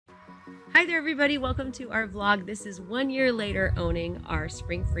Hi there, everybody. Welcome to our vlog. This is 1 year later owning our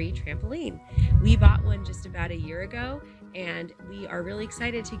Springfree Trampoline. We bought one just about a year ago, and we are really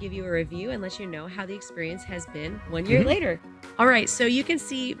excited to give you a review and let you know how the experience has been 1 year later. All right, so you can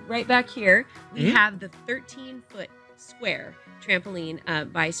see right back here, we have the 13-foot square trampoline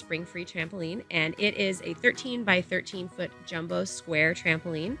by Springfree Trampoline, and it is a 13 by 13-foot Jumbo Square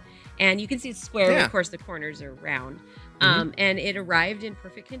Trampoline. And you can see it's square, but of course the corners are round. And it arrived in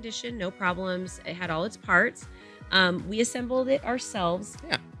perfect condition, no problems. It had all its parts. We assembled it ourselves.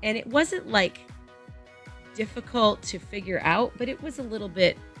 And it wasn't like difficult to figure out, but it was a little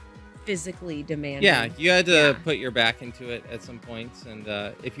bit physically demanding. Yeah, you had to put your back into it at some points. And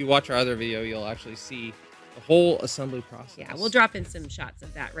if you watch our other video, you'll actually see the whole assembly process. Yeah, we'll drop in some shots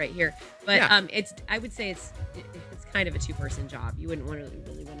of that right here. But I would say it's kind of a two-person job. You wouldn't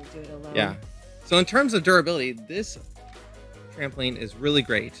really want to do it alone. Yeah. So in terms of durability, this trampoline is really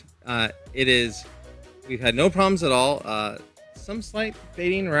great. We've had no problems at all. Some slight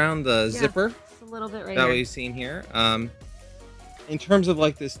fading around the zipper. Just a little bit right that here. we've seen here. In terms of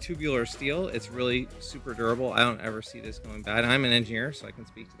like this tubular steel, it's really super durable. I don't ever see this going bad. I'm an engineer, so I can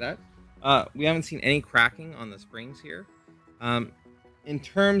speak to that. We haven't seen any cracking on the springs here. In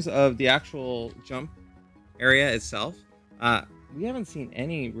terms of the actual jump area itself, we haven't seen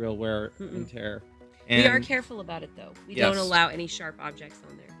any real wear and tear. And we are careful about it, though. We don't allow any sharp objects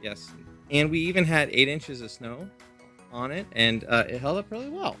on there. Yes. And we even had 8 inches of snow on it, and it held up really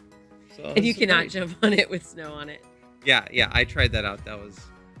well. So and you cannot jump on it with snow on it. Yeah, I tried that out. That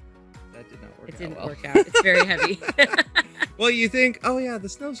did not work out. It didn't work out. It's very heavy. Well, you think, oh yeah, the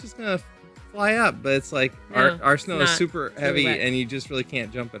snow's just gonna fly up, but it's like our snow is super heavy, and you just really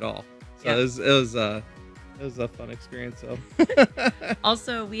can't jump at all. So it was a fun experience. So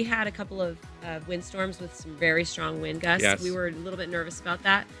also, we had a couple of windstorms with some very strong wind gusts. Yes. We were a little bit nervous about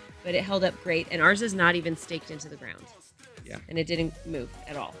that, but it held up great. And ours is not even staked into the ground. Yeah. And it didn't move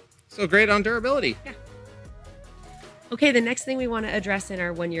at all. So great on durability. Yeah. Okay, the next thing we want to address in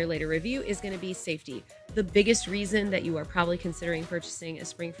our 1 year later review is going to be safety. The biggest reason that you are probably considering purchasing a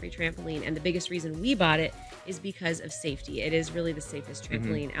Springfree trampoline, and the biggest reason we bought it, is because of safety. It is really the safest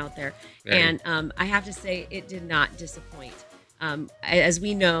trampoline out there. And I have to say, it did not disappoint. As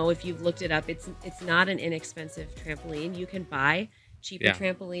we know, if you've looked it up, it's not an inexpensive trampoline. You can buy cheaper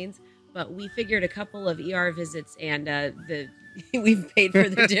trampolines, but we figured a couple of ER visits and we've paid for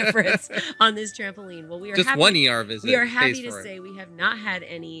the difference on this trampoline. Well, we are just one ER visit. We are happy to say we have not had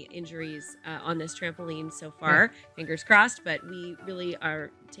any injuries on this trampoline so far. Fingers crossed, but we really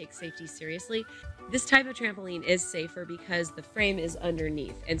take safety seriously. This type of trampoline is safer because the frame is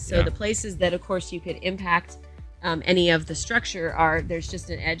underneath, and so the places that, of course, you could impact any of the structure there's just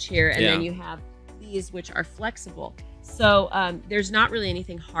an edge here, and then you have these which are flexible. So there's not really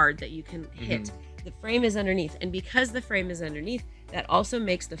anything hard that you can hit. The frame is underneath, and because the frame is underneath, that also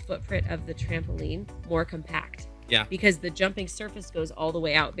makes the footprint of the trampoline more compact. Yeah. Because the jumping surface goes all the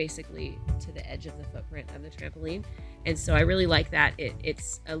way out basically to the edge of the footprint of the trampoline. And so I really like that.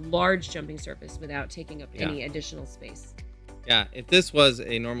 It's a large jumping surface without taking up any additional space. Yeah, if this was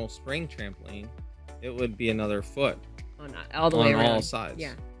a normal spring trampoline, it would be another foot on all the way around. On all sides.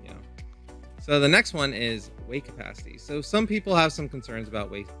 Yeah. So the next one is weight capacity. So some people have some concerns about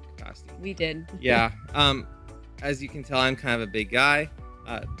weight capacity. We did. Yeah. As you can tell, I'm kind of a big guy.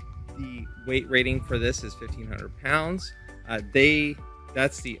 The weight rating for this is 1,500 pounds.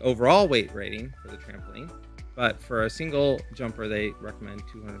 That's the overall weight rating for the trampoline. But for a single jumper, they recommend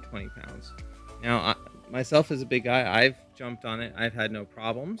 220 pounds. Now, myself as a big guy, I've jumped on it. I've had no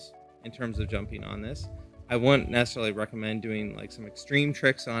problems in terms of jumping on this. I wouldn't necessarily recommend doing like some extreme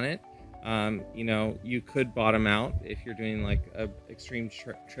tricks on it. You could bottom out if you're doing like a extreme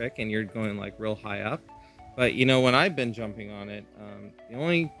trick and you're going like real high up. But when I've been jumping on it, the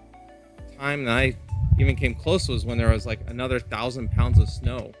only time that I even came close was when there was like another 1,000 pounds of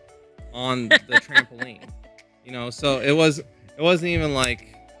snow on the trampoline. So it wasn't even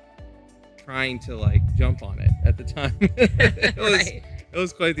like trying to like jump on it at the time. It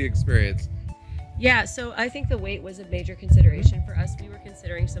was quite the experience. Yeah, so I think the weight was a major consideration for us. We were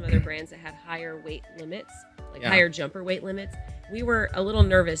considering some other brands that had higher weight limits, like higher jumper weight limits. We were a little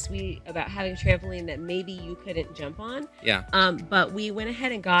nervous about having a trampoline that maybe you couldn't jump on. Yeah. But we went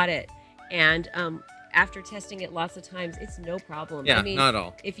ahead and got it. And after testing it lots of times, it's no problem. Yeah, I mean, not at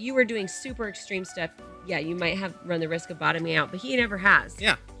all. If you were doing super extreme stuff, you might have run the risk of bottoming out. But he never has.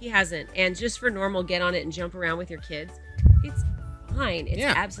 Yeah. He hasn't. And just for normal, get on it and jump around with your kids, it's fine. It's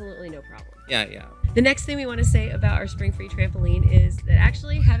absolutely no problem. Yeah. The next thing we want to say about our Springfree trampoline is that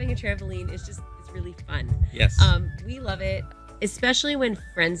actually having a trampoline is really fun. Yes. We love it. especially when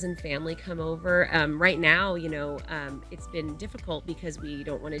friends and family come over. Right now, it's been difficult because we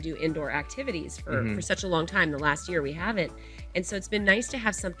don't want to do indoor activities for such a long time. The last year we haven't. And so it's been nice to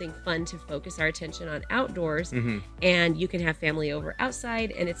have something fun to focus our attention on outdoors. And you can have family over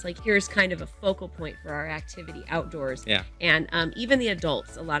outside. And it's like, here's kind of a focal point for our activity outdoors. Yeah. And even the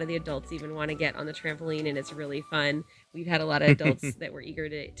adults, a lot of the adults even want to get on the trampoline, and it's really fun. We've had a lot of adults that were eager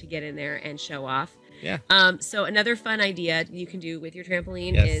to get in there and show off. Yeah. So another fun idea you can do with your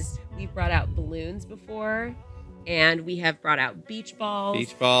trampoline Yes. is we've brought out balloons before, and we have brought out beach balls.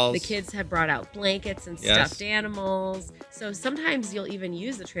 Beach balls. The kids have brought out blankets and Yes. stuffed animals. So sometimes you'll even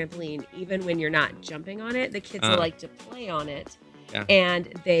use the trampoline even when you're not jumping on it. The kids will like to play on it. Yeah.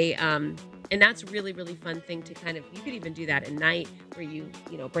 And they and that's really, really fun thing to kind of, you could even do that at night where you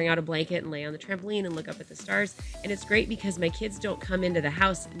bring out a blanket and lay on the trampoline and look up at the stars. And it's great because my kids don't come into the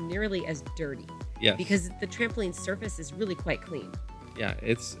house nearly as dirty. Yes. Because the trampoline surface is really quite clean. Yeah,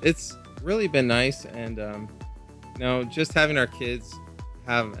 it's really been nice, and just having our kids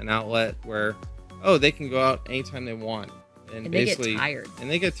have an outlet where they can go out anytime they want, and they basically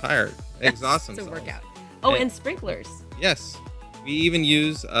get tired. They exhaust It's a themselves. workout. Oh, and sprinklers. Yes, we even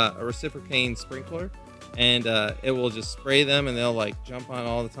use a reciprocating sprinkler, and it will just spray them, and they'll like jump on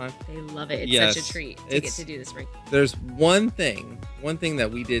all the time. They love it. It's Yes, such a treat to get to do the sprinkler. There's one thing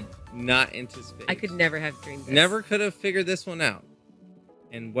that we did not anticipate. I could never have dreamed this. Never could have figured this one out.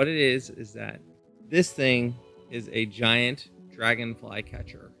 And what it is that this thing is a giant dragonfly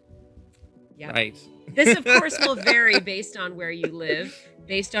catcher. Yep. Right. This, of course, will vary based on where you live.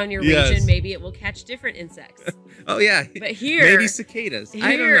 Based on your Yes. region, maybe it will catch different insects. Oh, yeah. But here, maybe cicadas.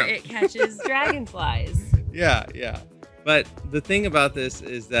 I don't know. it catches dragonflies. Yeah. But the thing about this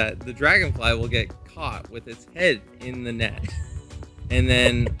is that the dragonfly will get caught with its head in the net. And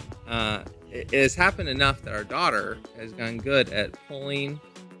then it has happened enough that our daughter has gone good at pulling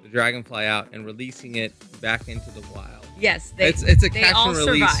the dragonfly out and releasing it back into the wild. Yes, It's a they catch all and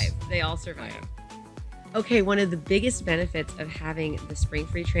release. survive. They all survive. plan. Okay, one of the biggest benefits of having the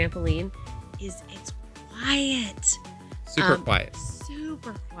Springfree trampoline is it's quiet. Super quiet.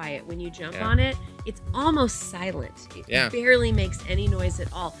 Super quiet. When you jump Yeah. on it, it's almost silent. It Yeah. barely makes any noise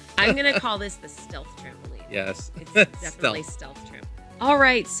at all. I'm going to call this the stealth trampoline. Yes. It's definitely stealth trampoline. All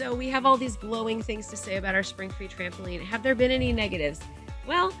right, so we have all these glowing things to say about our Springfree trampoline. Have there been any negatives?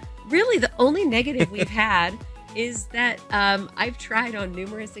 Well, really, the only negative we've had is that I've tried on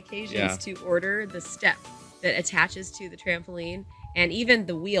numerous occasions to order the step that attaches to the trampoline and even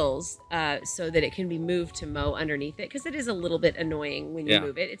the wheels so that it can be moved to mow underneath it, because it is a little bit annoying when you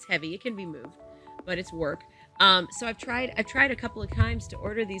move it. It's heavy, it can be moved, but it's work. So I've tried a couple of times to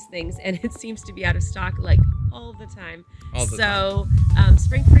order these things, and it seems to be out of stock like all the time.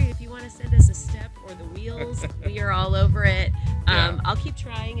 Springfree, if you want to send us a step or the wheels, we are all over it. I'll keep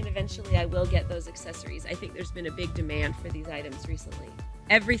trying, and eventually I will get those accessories. I think there's been a big demand for these items recently.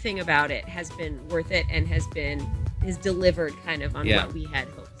 Everything about it has been worth it and has delivered kind of on what we had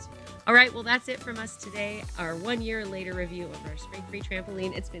hoped. All right, well, that's it from us today. Our 1 year later review of our Springfree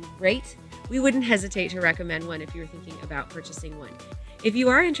trampoline. It's been great. We wouldn't hesitate to recommend one if you were thinking about purchasing one. If you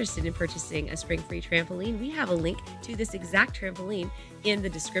are interested in purchasing a Springfree trampoline, we have a link to this exact trampoline in the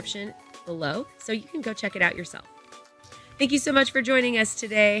description below, so you can go check it out yourself. Thank you so much for joining us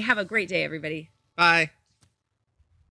today. Have a great day, everybody. Bye.